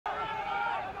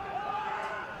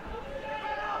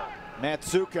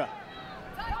Matsuka.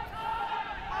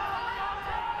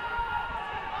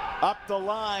 Up the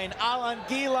line,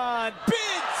 Alanguilan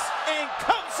bids and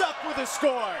comes up with a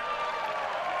score.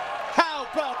 How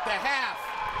about the half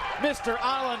Mr.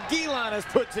 Alanguilan has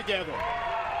put together?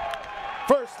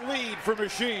 First lead for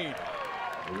Machine.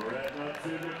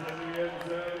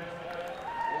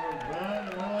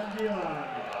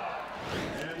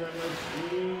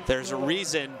 There's a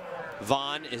reason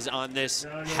Vaughn is on this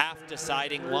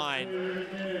half-deciding line,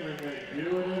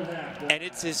 and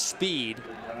it's his speed.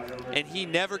 And he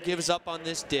never gives up on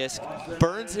this disc,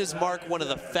 burns his mark. One of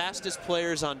the fastest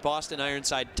players on Boston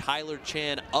Ironside, Tyler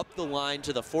Chan, up the line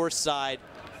to the fourth side.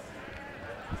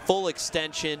 Full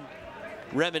extension,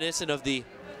 reminiscent of the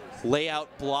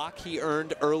layout block he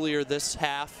earned earlier this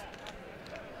half.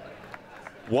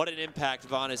 What an impact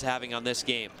Vaughn is having on this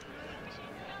game.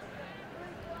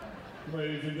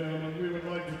 Ladies and gentlemen, we would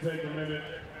like to take a minute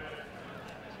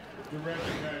to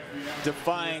recognize the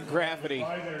defying gravity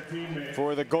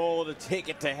for the goal to take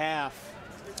it to half.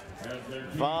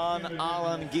 Von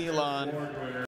Alanguilan